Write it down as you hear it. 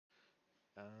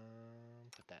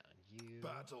Put that on you.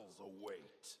 Battles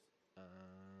await.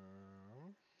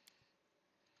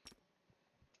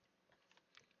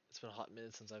 It's been a hot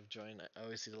minute since I've joined. I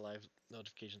always see the live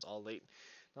notifications all late.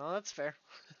 No, that's fair.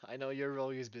 I know you're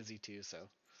always busy too, so.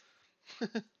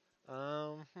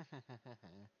 um,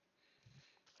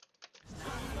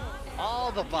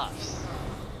 all the buffs.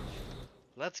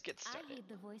 Let's get started. I heed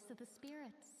the voice of the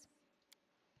spirits.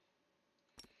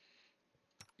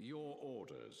 Your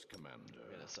orders, Commander.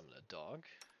 I'm gonna summon a dog.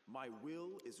 My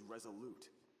will is resolute.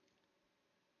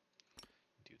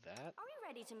 Do that. Are we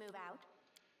ready to move out?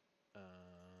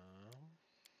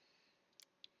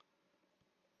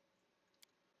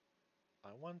 I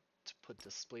want to put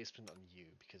displacement on you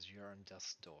because you're on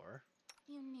death's door.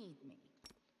 You need me.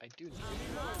 I do need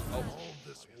All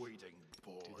this waiting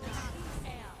bored.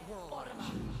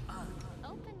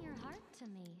 Open your heart to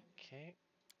me. Okay.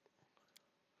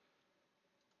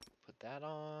 Put that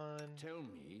on. Tell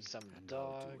me, Summon and the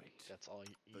I'll do dog. it. That's all.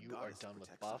 The You are goddess done with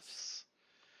protects us. buffs.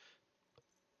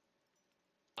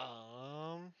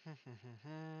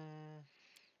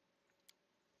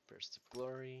 Burst of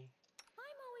glory.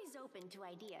 I'm always open to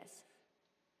ideas.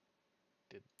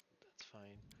 That's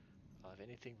fine. If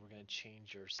anything, we're gonna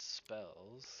change your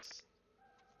spells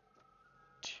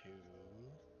to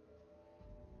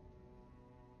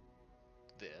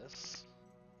this.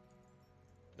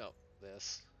 No,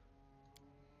 this.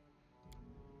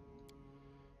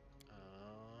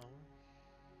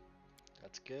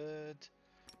 That's good.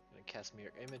 I'm gonna cast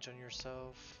mirror image on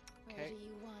yourself. Where Okay. do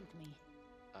you want me?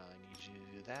 I need you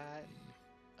to do that.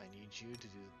 I need you to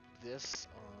do this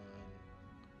on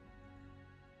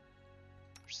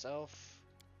yourself.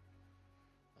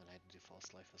 And I had to do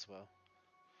false life as well.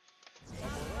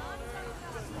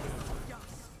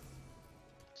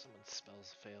 Someone's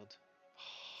spells failed.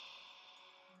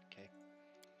 Okay.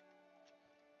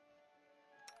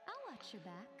 I'll watch your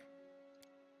back.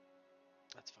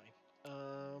 That's fine.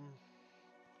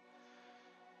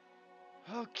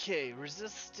 Okay,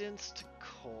 resistance to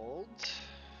cold.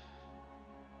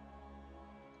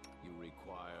 You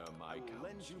require my I will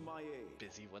lend counsel. you my aid.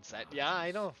 Busy, what's that? Yeah,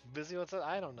 I know. Busy, what's that?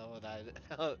 I don't know what that.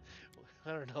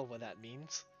 I don't know what that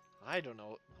means. I don't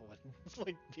know what it's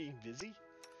like being busy.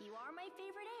 You are my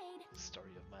favorite aid. The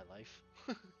story of my life.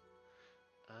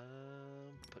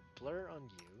 Put blur on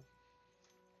you.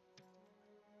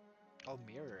 Oh,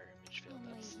 mirror image failed.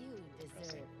 Only That's you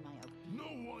depressing. deserve my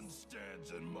obedience. No one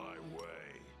stands in my way.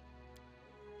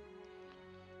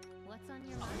 What's on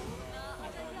your mind?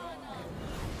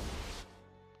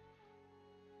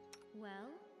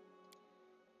 Well,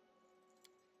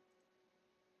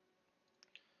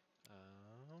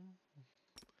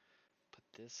 Put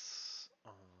this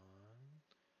on.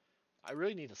 I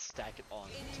really need to stack it on.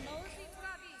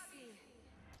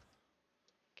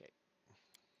 Okay.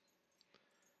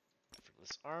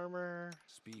 Effortless armor.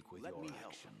 Speak with Let your me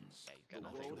help. actions. Yeah, you got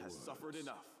The nothing. world has suffered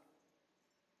enough.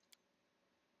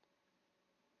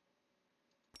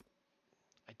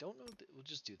 I don't know. We'll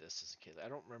just do this as a kid. I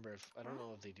don't remember if I don't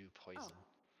know if they do poison. Oh,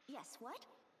 yes, what?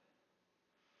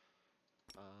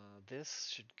 This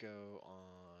should go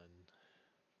on.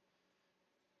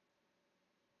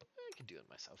 I can do it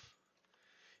myself.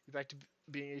 You back to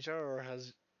being HR, or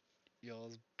has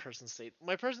y'all's person state?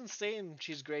 My person staying,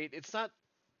 she's great. It's not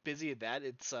busy at that.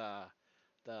 It's the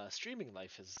streaming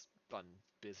life has been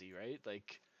busy, right?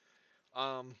 Like,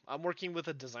 I'm working with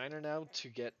a designer now to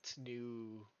get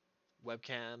new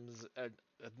webcams,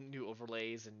 new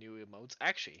overlays, and new emotes.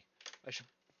 Actually, I should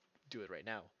do it right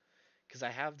now because I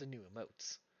have the new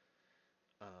emotes.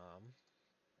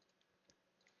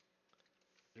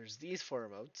 There's these 4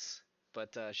 emotes,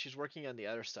 but she's working on the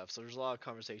other stuff, so there's a lot of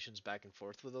conversations back and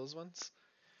forth with those ones.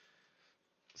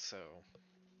 So,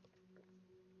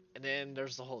 and then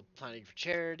there's the whole planning for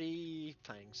charity,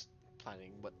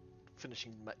 planning what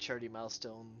finishing charity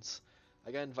milestones.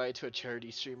 I got invited to a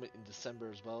charity stream in December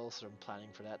as well, so I'm planning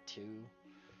for that too.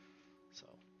 So,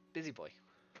 busy boy.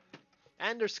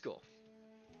 And there's school,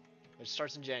 which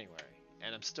starts in January,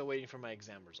 and I'm still waiting for my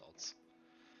exam results.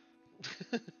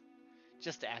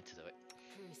 Just to add to it.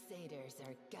 Crusaders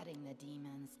are gutting the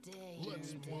demons day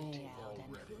Let's in, day move out, and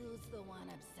already. who's the one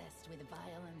obsessed with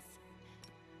violence?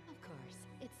 Of course,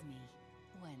 it's me,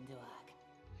 Wenduok.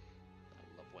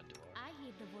 I love Wendover. I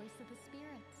heed the voice of the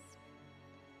spirits.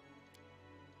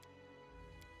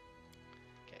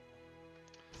 Okay.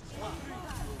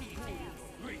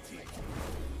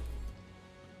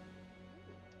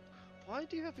 Why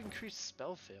do you have increased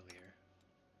spell failure?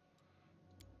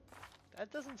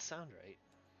 That doesn't sound right.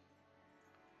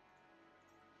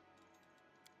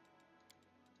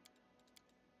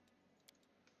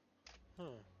 Huh.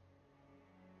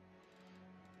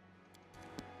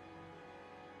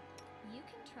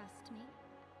 trust me?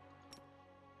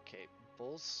 Okay,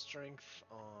 bull strength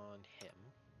on him.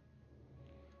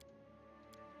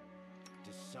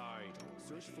 Decide.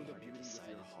 Search for the beauty with decided.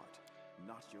 your heart,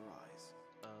 not your eyes.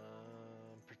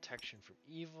 Protection from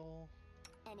evil.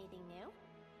 Anything new?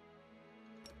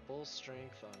 Bull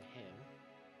strength on him.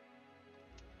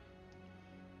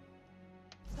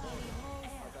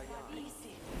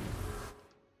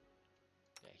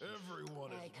 Yeah,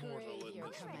 Everyone I is mortal crave in your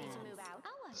this Ready to commands. move out?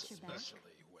 I'll watch your back.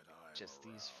 especially when I'm just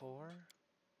these around. four.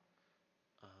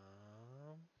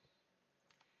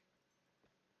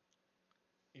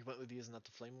 You went with these, not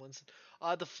the flame ones.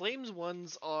 The flames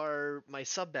ones are my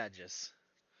sub badges.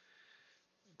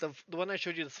 The one I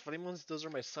showed you, the flame ones, those are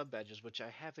my sub badges, which I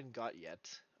haven't got yet.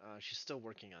 She's still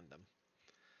working on them.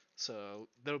 So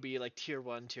there'll be like tier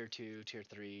 1, tier 2, tier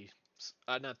 3.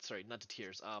 Not the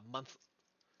tiers.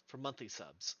 For monthly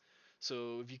subs.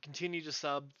 So if you continue to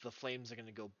sub, the flames are going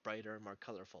to go brighter and more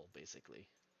colorful, basically.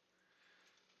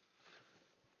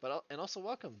 But and also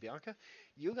welcome, Bianca.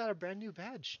 You got a brand new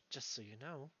badge, just so you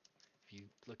know. If you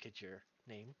look at your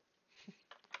name.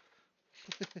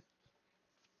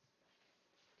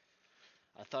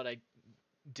 I thought I'd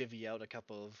divvy out a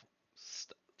couple of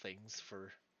things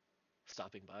for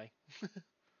stopping by.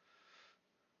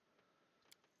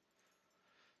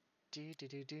 do do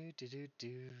do do do do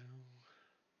do.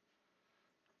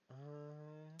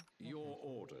 Your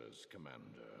orders,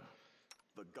 Commander.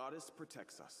 The goddess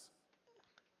protects us.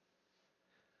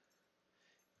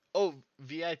 Oh,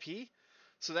 VIP.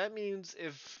 So that means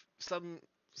if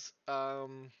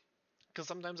because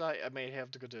sometimes I may have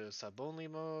to go to sub only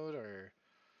mode or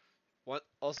what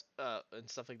else and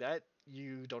stuff like that.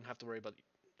 You don't have to worry about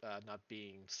not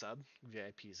being sub.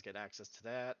 VIPs get access to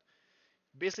that.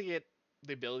 Basically, get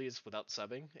the abilities without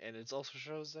subbing, and it also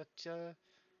shows that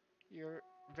you're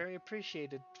very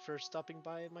appreciated for stopping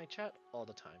by my chat all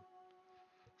the time.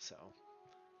 So.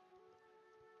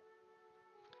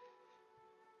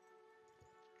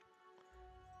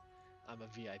 I'm a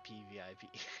VIP.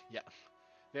 Yeah.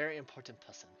 Very important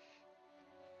person.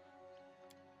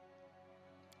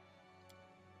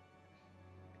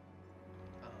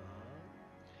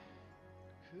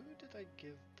 Who did I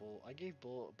give Bull? I gave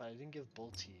Bull, but I didn't give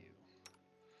Bull to you.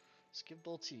 Let's give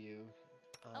Bull to you.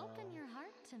 Open your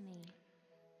heart to me.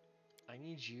 I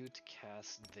need you to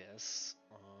cast this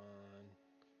on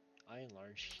I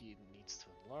enlarge. He needs to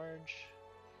enlarge.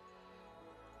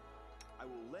 I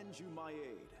will lend you my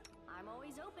aid. I'm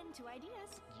always open to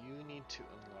ideas. You need to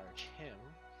enlarge him.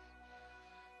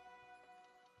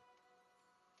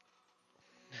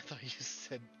 I thought you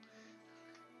said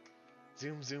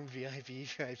Zoom VIP.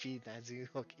 Nazu.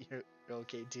 Okay, you're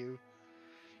okay too.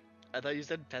 I thought you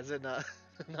said peasant, not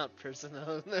not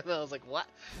personal. And I was like, what?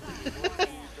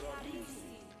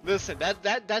 Listen,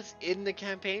 that's in the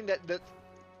campaign. That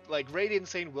like Radiant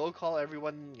saying we'll call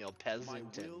everyone, you know,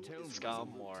 peasant and scum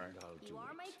or You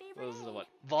are my what favorite was it? aid. What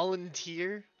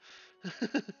volunteer?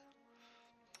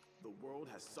 The world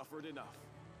has suffered enough.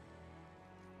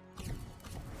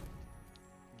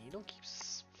 Needle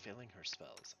keeps failing her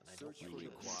spells, and I Search don't for like the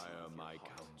this. Require beauty my of your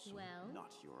heart, counsel. Well,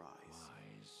 not your eyes.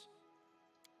 Wise.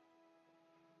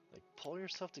 Like, pull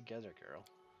yourself together, girl.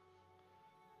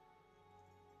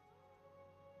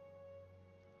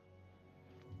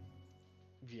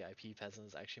 VIP peasant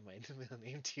is actually my middle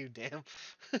name too. Damn.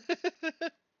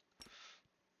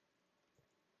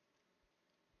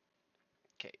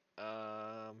 Okay.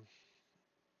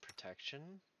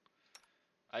 Protection.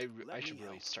 I Let should me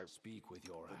really help. start. Speak with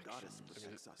your The goddess actions.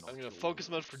 protects us. I'm not gonna your focus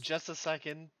mode for words. just a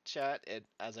second, chat, and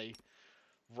as I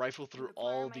rifle through require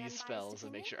all my these unbiased spells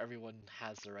and make opinion? sure everyone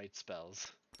has the right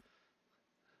spells.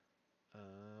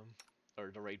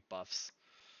 Or the right buffs.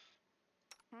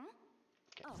 Hmm?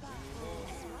 Okay. Oh.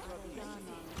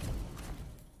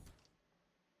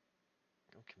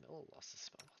 Oh, Camilla lost a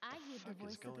spell. I What the hear fuck the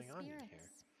voice is going of on the in here?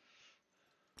 spirits.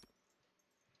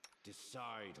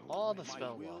 Decide. All the My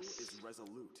spell will loss. is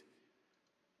resolute.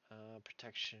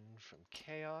 Protection from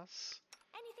chaos.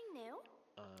 Anything new?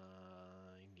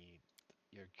 I need.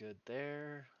 You're good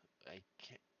there. I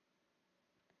can't.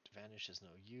 Vanish is no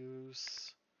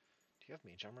use. Do you have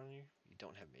mage armor on you? You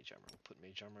don't have mage armor. We'll put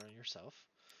mage armor on yourself.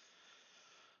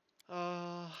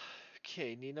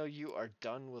 Okay, Nino, you are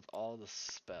done with all the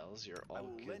spells. You're I all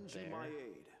will good lend there. you my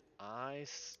aid. I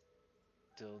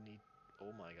still need.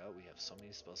 Oh my god, we have so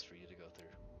many spells for you to go through.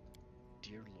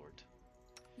 Dear Lord.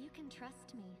 You can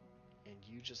trust me. And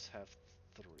you just have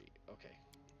 3. Okay,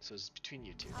 so it's between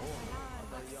you two.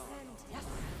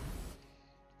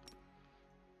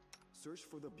 Search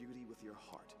for the beauty with your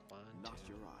heart, One, not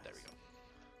two. your eyes. There we go.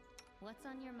 What's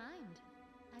on your mind?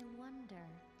 I wonder.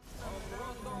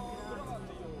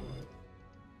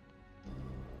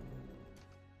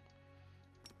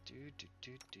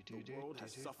 The world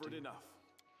has suffered enough.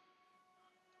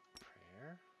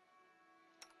 Prayer.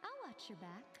 I'll watch your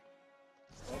back.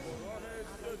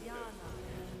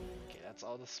 Okay, that's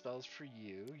all the spells for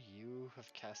you. You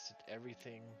have casted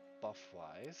everything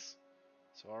buff-wise.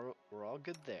 So we're all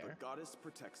good there. The goddess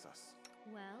protects us.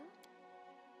 Well,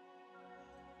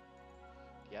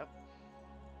 Yep.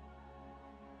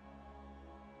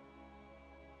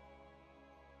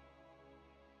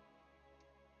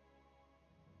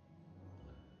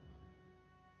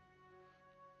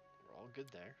 We're all good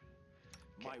there.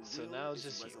 Okay, My so will now it's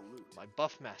is just resolute. you, my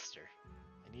buff master.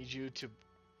 I need you to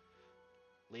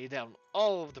lay down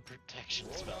all of the protection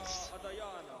spells.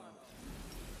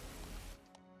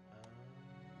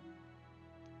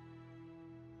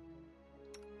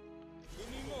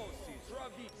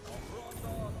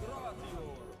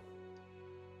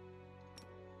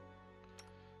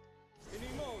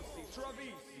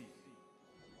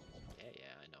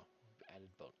 Yeah, I know. Added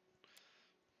bone.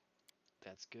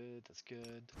 That's good, that's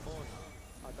good.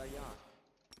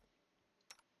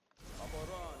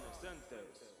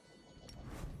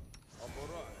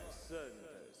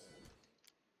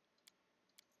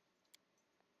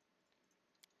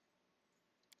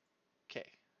 Okay.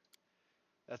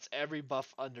 That's every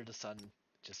buff under the sun.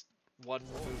 Just one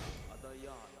move.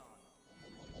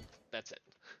 That's it.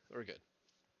 We're good.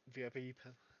 VIP.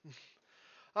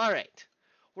 Alright.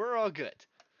 We're all good.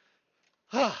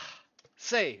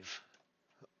 Save.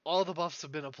 All the buffs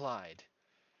have been applied.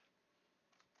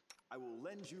 I will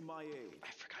lend you my aid.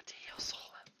 I forgot to heal soul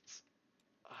levels.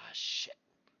 Ah, shit.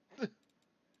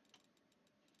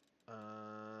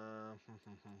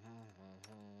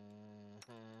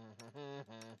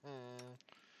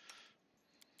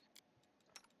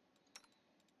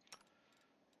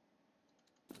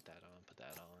 Put that on, put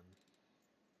that on.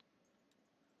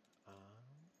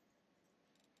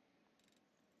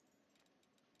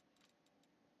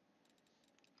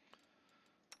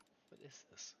 What is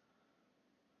this?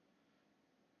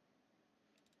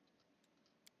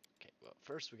 Okay, well,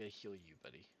 first we gotta heal you,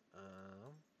 buddy.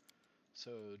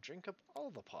 So drink up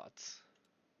all the pots.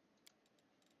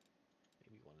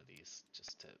 Maybe one of these,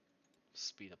 just to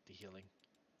speed up the healing.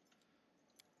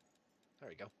 There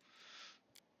we go.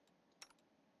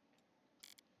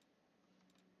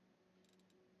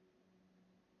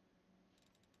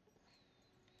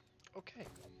 Okay.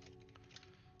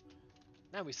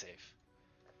 Now we save.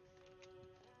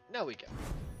 Now we go.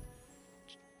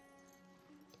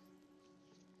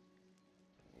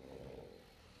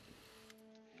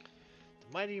 The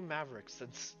mighty maverick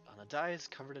sits on a dais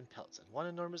covered in pelts. In one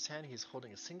enormous hand he is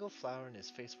holding a single flower and his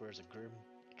face wears a grim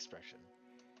expression.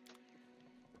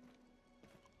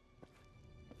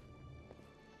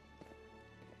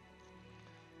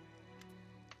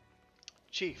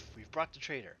 Chief, we've brought the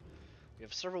traitor. We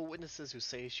have several witnesses who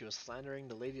say she was slandering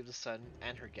the Lady of the Sun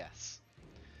and her guests,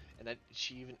 and that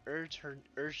she even urged her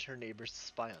neighbors to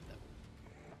spy on them.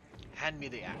 Hand me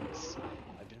the axe.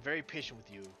 I've been very patient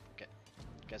with you,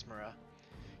 Gesmara.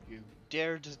 You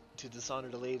dared to dishonor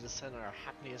the Lady of the Sun and our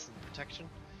happiness and protection.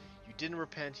 You didn't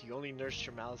repent, you only nursed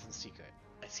your malice in secret.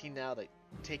 I see now that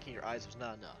taking your eyes was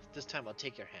not enough. This time I'll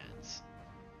take your hands.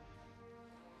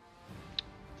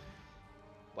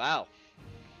 Wow.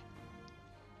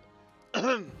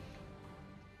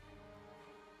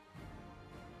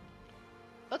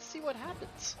 Let's see what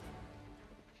happens.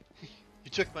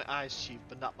 You took my eyes, Chief,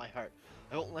 but not my heart.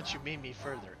 I won't let you maim me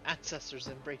further. Ancestors,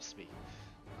 embrace me.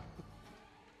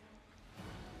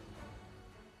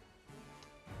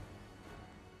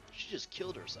 She just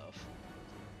killed herself.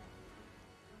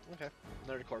 Okay,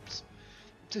 another corpse.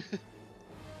 Did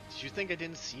you think I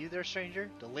didn't see you there, stranger?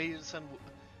 The Lady of the Sun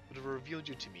would have revealed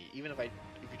you to me, even if you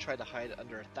tried to hide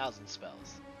under 1,000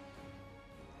 spells.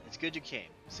 It's good you came.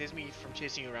 Saves me from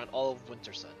chasing you around all of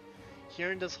Wintersun.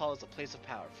 Here in this hall is a place of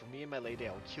power. For me and my lady,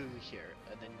 I will kill you here,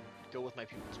 and then go with my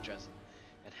people to Dresden,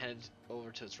 and hand it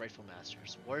over to its rightful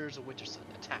masters. Warriors of Wintersun,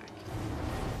 attack!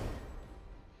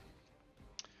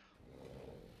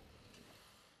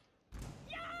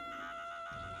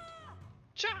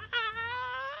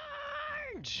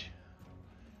 Charge!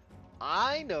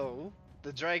 I know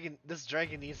this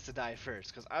dragon needs to die first,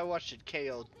 because I watched it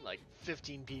KO like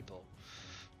 15 people.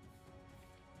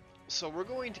 So we're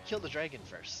going to kill the dragon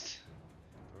first.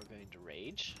 We're going to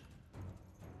rage.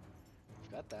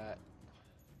 We've got that.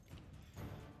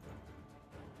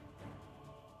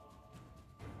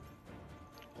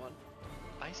 One.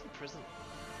 Ice in prison.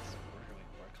 So we're going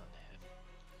to work on him.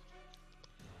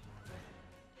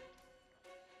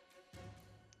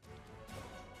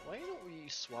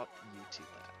 swap you to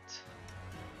that.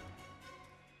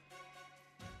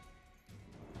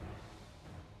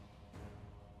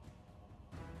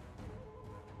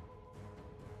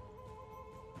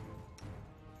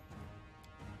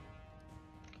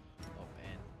 Oh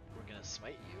man, we're gonna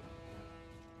smite you.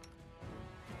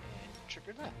 And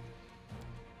trigger that.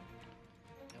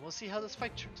 And we'll see how this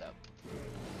fight turns out.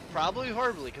 Probably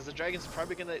horribly, because the dragon's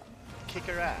probably gonna kick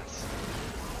our ass.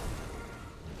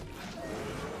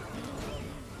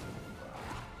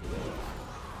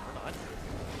 Or not.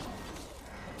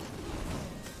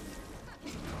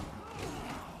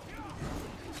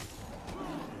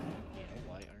 Yeah,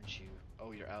 why aren't you?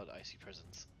 Oh, you're out, icy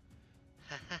presence.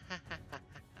 I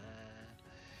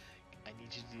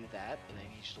need you to do that, and I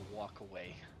need you to walk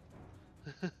away.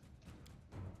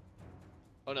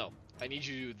 Oh no, I need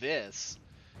you to do this,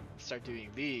 start doing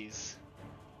these,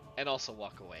 and also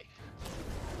walk away.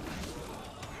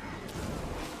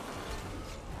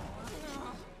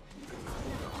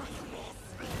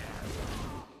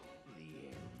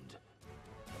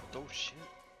 Oh shit.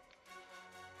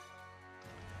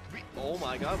 Oh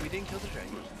my god, we didn't kill the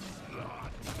dragon. Dedicate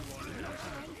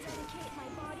my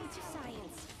body to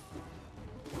science.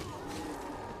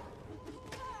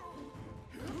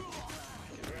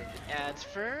 Ads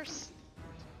first.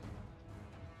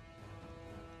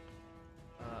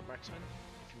 Marksman,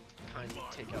 if you kindly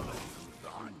take out.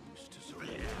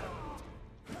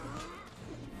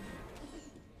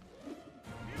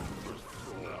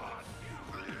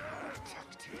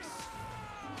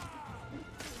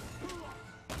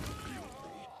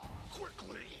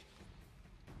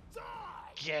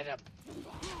 Get him!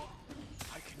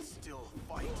 I can still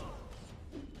fight.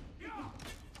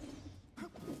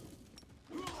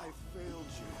 I failed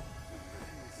you.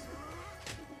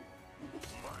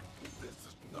 This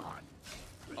is not.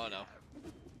 Oh no.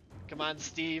 Come on,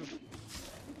 Steve.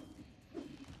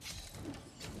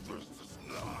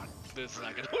 This is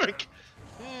not gonna work.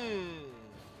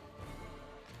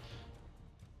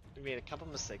 We made a couple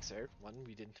mistakes there. One,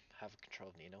 we didn't have control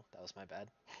of Nino. That was my bad.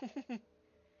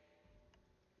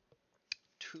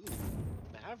 Two,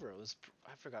 Mavro's.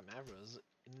 I forgot Mavro's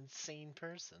an insane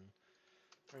person.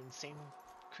 Or insane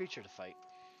creature to fight.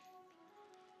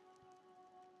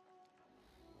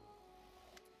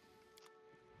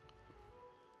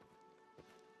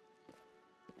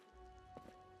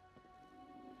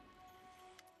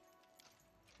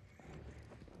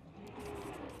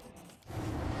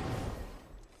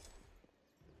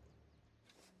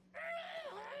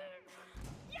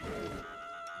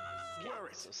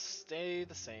 So stay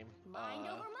the same. Mind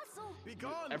over muscle. Be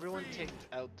gone. Everyone take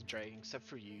out the dragon except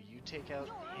for you. You take out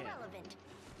You're him. irrelevant.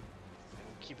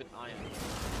 And keep an eye on him.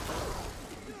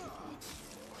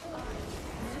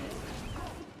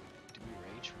 Do we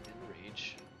rage? We didn't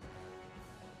rage.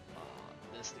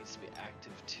 This needs to be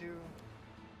active too.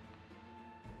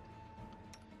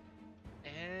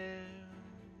 And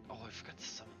oh, I forgot to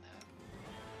summon that.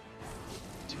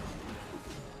 Dude.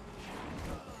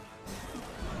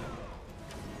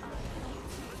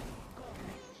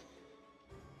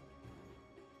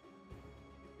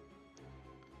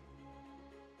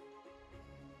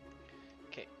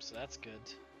 Okay, so that's good.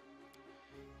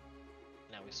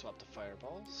 Now we swap the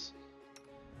fireballs.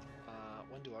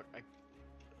 When do I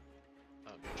oh,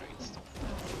 no, dragon's still.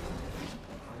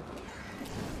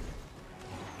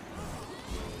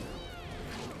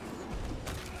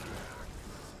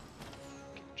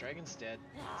 Okay, dragon's dead.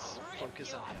 Let's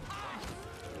focus on him.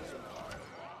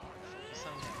 Focus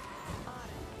on him.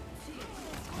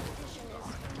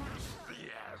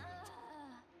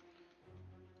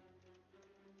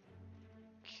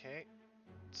 Okay,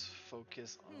 let's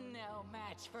focus on No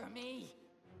match for me.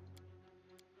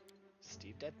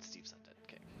 Steve dead? Steve's not dead,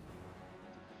 okay.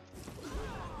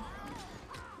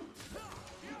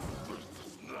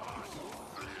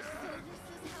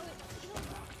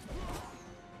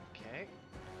 Okay.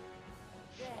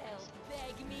 They'll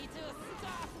beg me to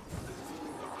stop.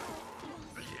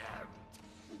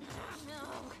 No,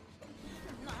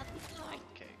 not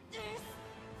like Okay. this.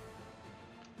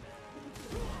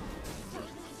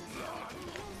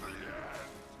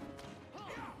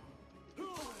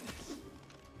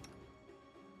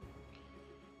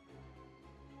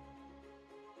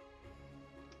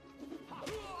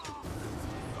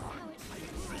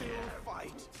 Still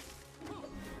fight.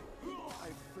 I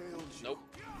failed you. Nope.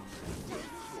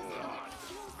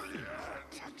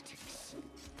 Tactics.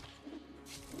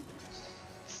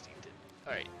 Steve did.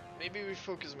 Alright, maybe we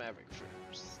focus Maverick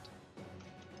first.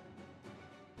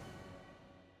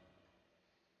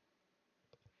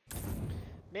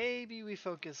 Maybe we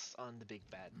focus on the big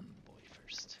bad boy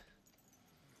first.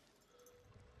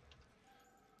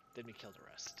 Then we kill the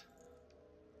rest.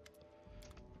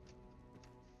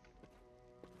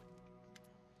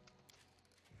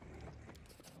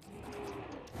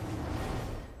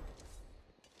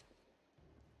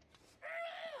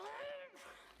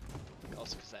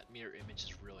 Also, because that mirror image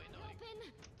is really annoying.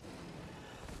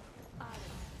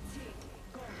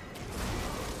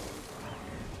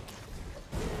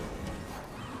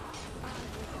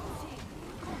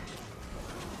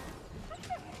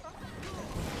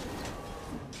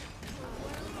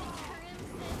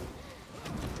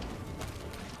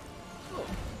 Oh,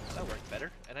 that worked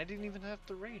better, and I didn't even have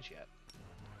the rage yet.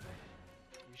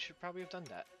 You should probably have done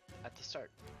that at the start.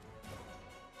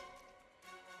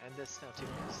 And this now too,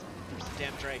 because there's a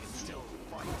damn dragon still.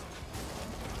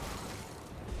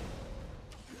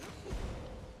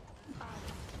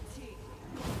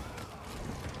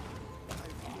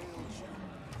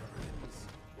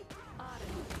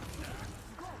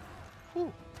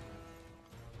 Whew.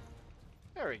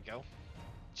 There we go.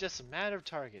 Just a matter of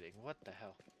targeting. What the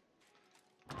hell?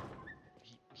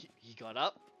 He got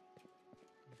up,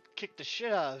 kicked the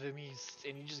shit out of him.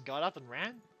 And he just got up and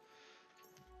ran.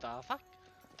 The fuck?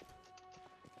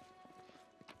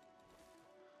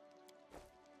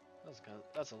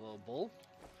 That's a little bull.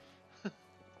 I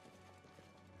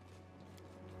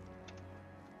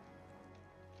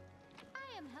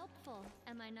am helpful,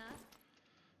 am I not?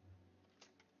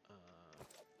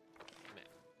 Man.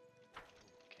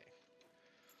 Okay.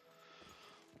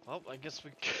 Well, I guess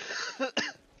we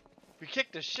we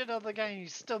kicked the shit out of the guy and he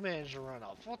still managed to run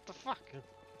off. What the fuck?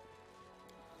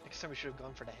 Next time we should have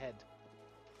gone for the head.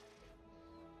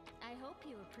 I hope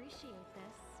you appreciate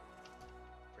this.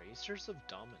 Bracers of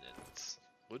Dominance.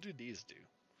 What do these do?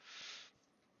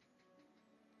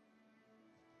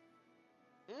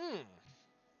 I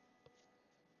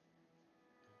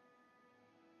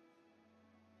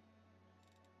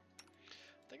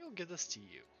think I'll give this to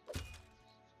you.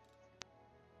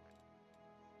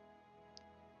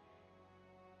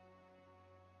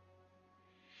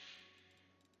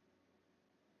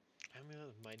 Amulet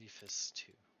of Mighty Fists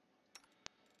 2.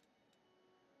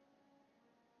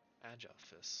 Agile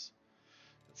Fists.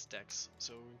 That's Dex.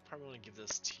 So we probably want to give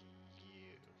this to you.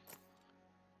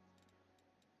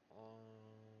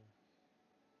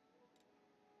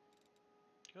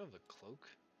 You have the cloak?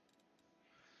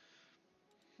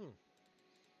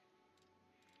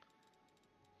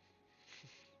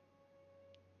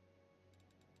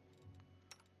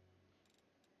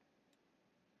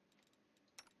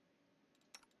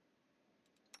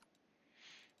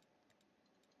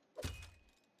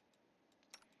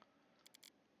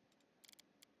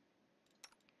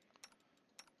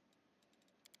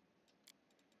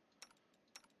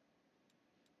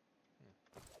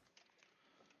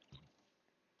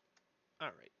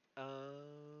 Alright.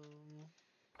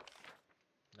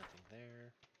 Nothing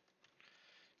there.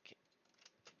 Okay.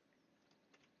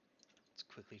 Let's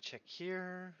quickly check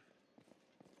here.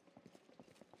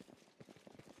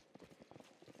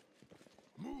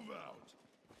 Move out.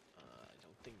 I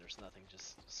don't think there's nothing,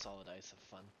 just solid ice of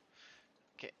fun.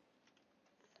 Okay.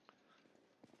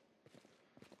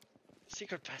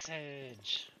 Secret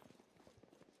passage.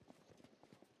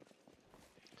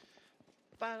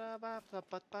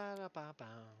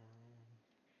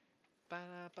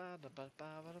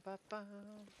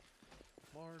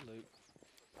 More loot.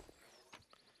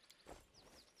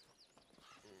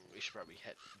 We should probably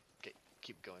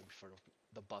keep going before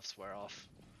the buffs wear off.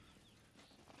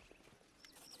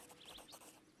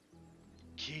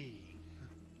 Key.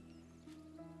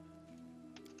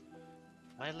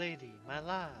 My lady, my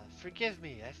love, forgive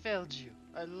me, I failed you.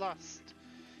 I lost.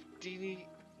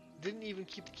 Didn't even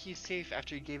keep the key safe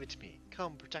after you gave it to me.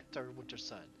 Come, protect our winter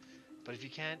sun. But if you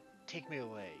can't, take me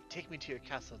away. Take me to your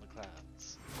castle in the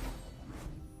clouds.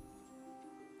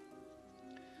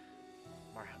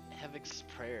 Marhevik's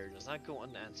prayer does not go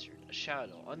unanswered. A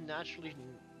shadow, unnaturally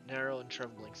narrow and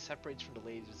trembling, separates from the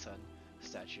Lady of the Sun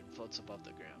statue and floats above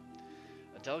the ground.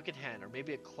 A delicate hand, or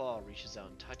maybe a claw, reaches out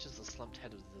and touches the slumped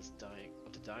head of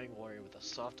the dying warrior with a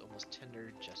soft, almost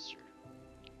tender gesture.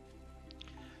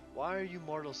 Why are you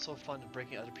mortals so fond of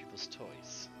breaking other people's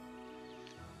toys?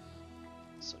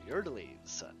 So you're the Lady of the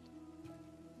Sun.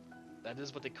 That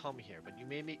is what they call me here, but you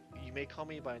may call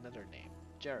me by another name,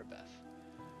 Jarabeth.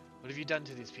 What have you done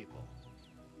to these people?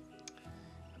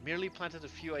 I merely planted a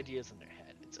few ideas in their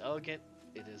head. It's elegant,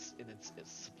 it is in its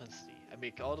simplicity. I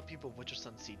make all the people of Winter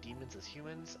Sun see demons as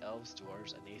humans, elves,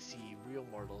 dwarves, and they see real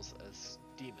mortals as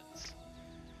demons.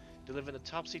 They live in a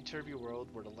topsy-turvy world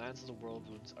where the lands of the world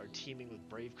wounds are teeming with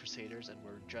brave crusaders and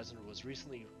where Dresden was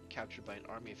recently captured by an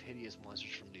army of hideous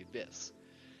monsters from the abyss.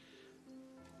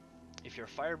 If your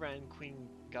firebrand Queen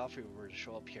Galfrey were to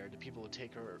show up here, the people would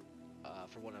take her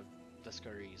for one of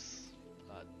Dascari's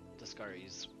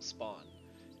spawn,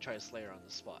 try to slay her on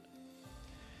the spot.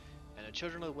 And the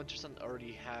children of the Winter Sun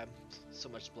already have so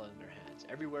much blood in their hands.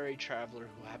 Every wary traveler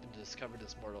who happened to discover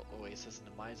this mortal oasis in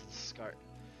the mines of the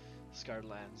scarred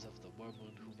lands of the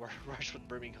Wormwood who rushed with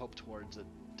brimming hope towards it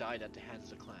died at the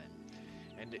hands of the clan.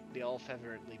 And they all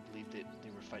fervently believed that they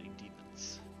were fighting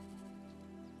demons.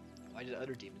 Why did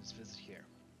other demons visit here?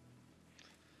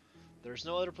 There's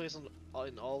no other place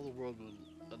in all the world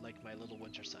like my little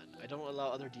Winter Sun. I don't allow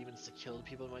other demons to kill the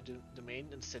people in my domain,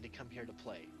 instead they come here to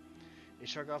play. They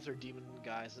shrug off their demon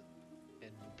guise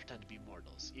and pretend to be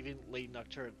mortals. Even late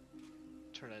nocturne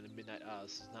and midnight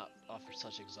hours does not offer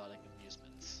such exotic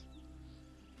amusements.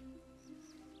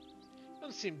 You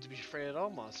don't seem to be afraid at all,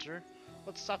 monster.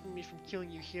 What's stopping me from killing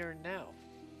you here and now?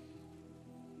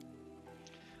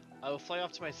 I will fly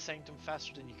off to my sanctum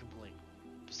faster than you can blink.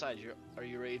 Besides, are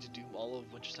you ready to doom all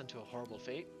of Winter Sun to a horrible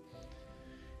fate?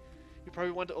 You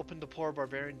probably want to open the poor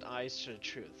barbarian eyes to the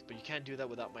truth, but you can't do that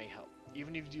without my help.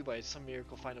 Even if you do by some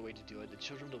miracle find a way to do it, the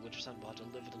children of the Winter Sun will have to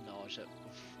live with the knowledge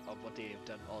of what they have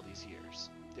done all these years.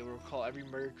 They will recall every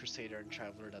murdered crusader and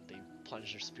traveler that they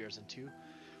plunged their spears into,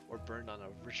 or burned on a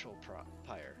ritual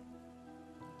pyre.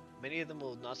 Many of them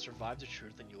will not survive the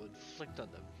truth, and you will inflict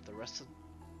on them.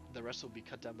 The rest will be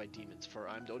cut down by demons, for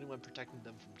I am the only one protecting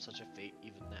them from such a fate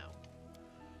even now.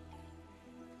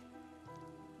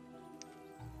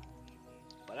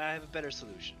 But I have a better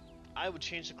solution. I will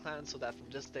change the clan so that from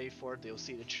this day forward they will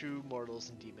see the true mortals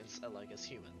and demons alike as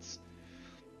humans.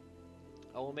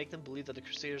 I will make them believe that the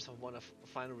Crusaders have won a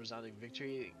final resounding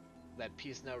victory, that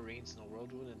peace now reigns in the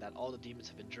world, and that all the demons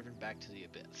have been driven back to the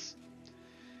abyss.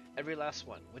 Every last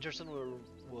one. Winter Sun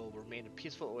will remain a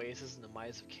peaceful oasis in the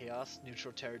mines of chaos,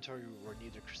 neutral territory where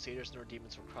neither Crusaders nor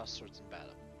demons will cross swords in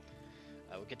battle.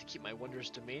 I will get to keep my wondrous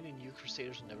domain, and you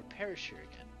Crusaders will never perish here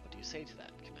again. What do you say to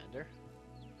that, Commander?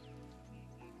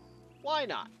 Why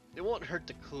not? It won't hurt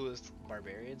the clueless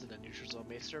barbarians, and the neutral zone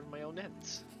may serve my own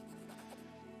ends.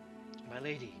 My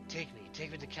lady, take me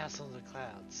to the castle in the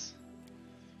clouds.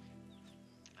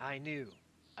 I knew.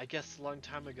 I guessed a long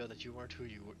time ago that you weren't who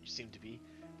you seemed to be,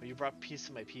 but you brought peace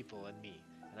to my people and me,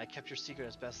 and I kept your secret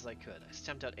as best as I could. I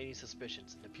stamped out any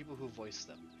suspicions and the people who voiced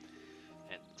them.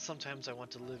 And sometimes I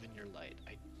want to live in your light.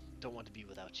 I don't want to be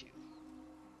without you.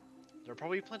 There are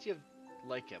probably plenty of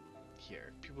like him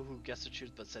here, people who guessed the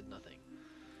truth but said nothing.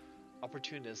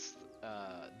 Opportunists,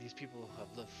 these people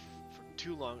have lived for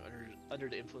too long under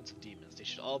the influence of demons. They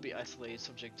should all be isolated,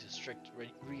 subject to strict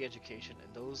re-education,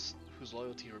 and those whose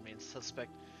loyalty remains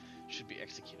suspect should be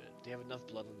executed. They have enough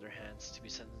blood on their hands to be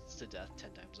sentenced to death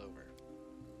 10 times over.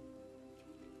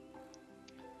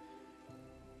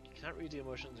 You cannot read the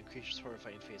emotions in creatures'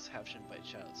 horrifying face half-shown by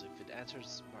shadows. If it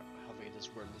answers Halveda's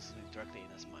word listening directly in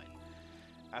his mind.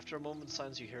 After a moment's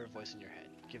silence, you hear a voice in your head.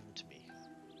 Give him to me.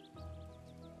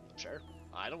 Sure.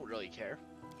 I don't really care.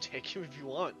 Take him if you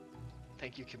want.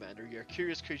 Thank you, Commander. You're a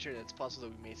curious creature, and it's possible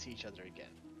that we may see each other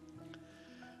again.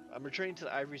 I'm returning to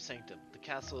the Ivory Sanctum, the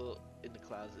castle in the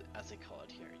clouds, as they call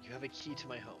it here. You have a key to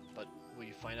my home, but will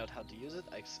you find out how to use it?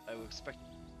 I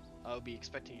will be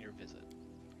expecting your visit.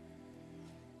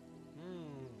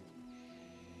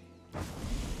 Well,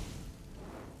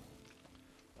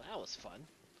 that was fun.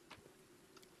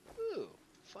 Ooh,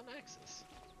 fun axes.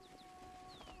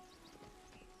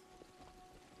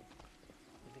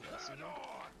 Anything else in here?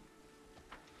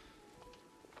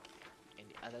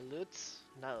 Any other loots?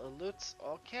 No other loots?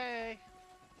 Okay.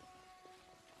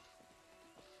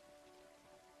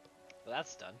 Well,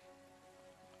 that's done.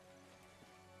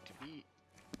 To be...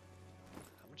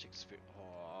 How much experience?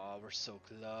 Oh, we're so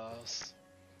close.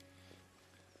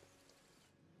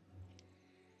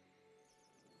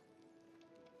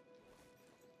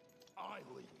 I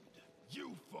lead,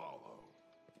 you follow.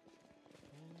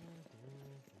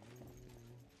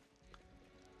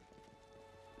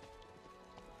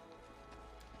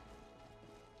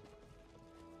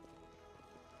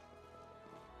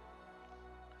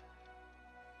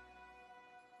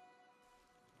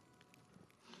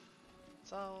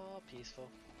 It's all peaceful.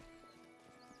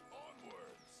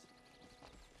 Onwards.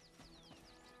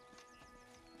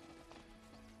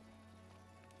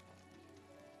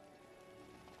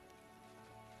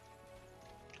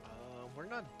 We're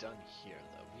not done here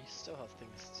though. We still have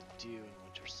things to do in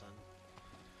Winter Sun.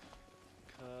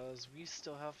 Cause we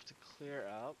still have to clear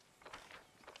out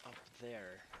up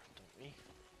there, don't we?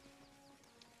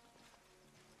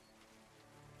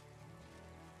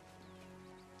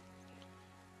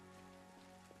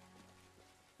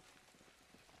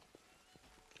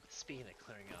 Speaking of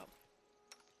clearing up,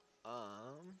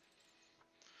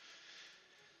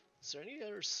 Is there any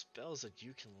other spells that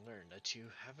you can learn that you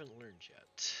haven't learned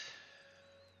yet?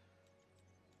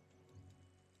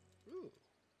 Ooh.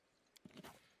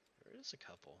 There is a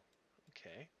couple.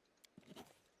 Okay.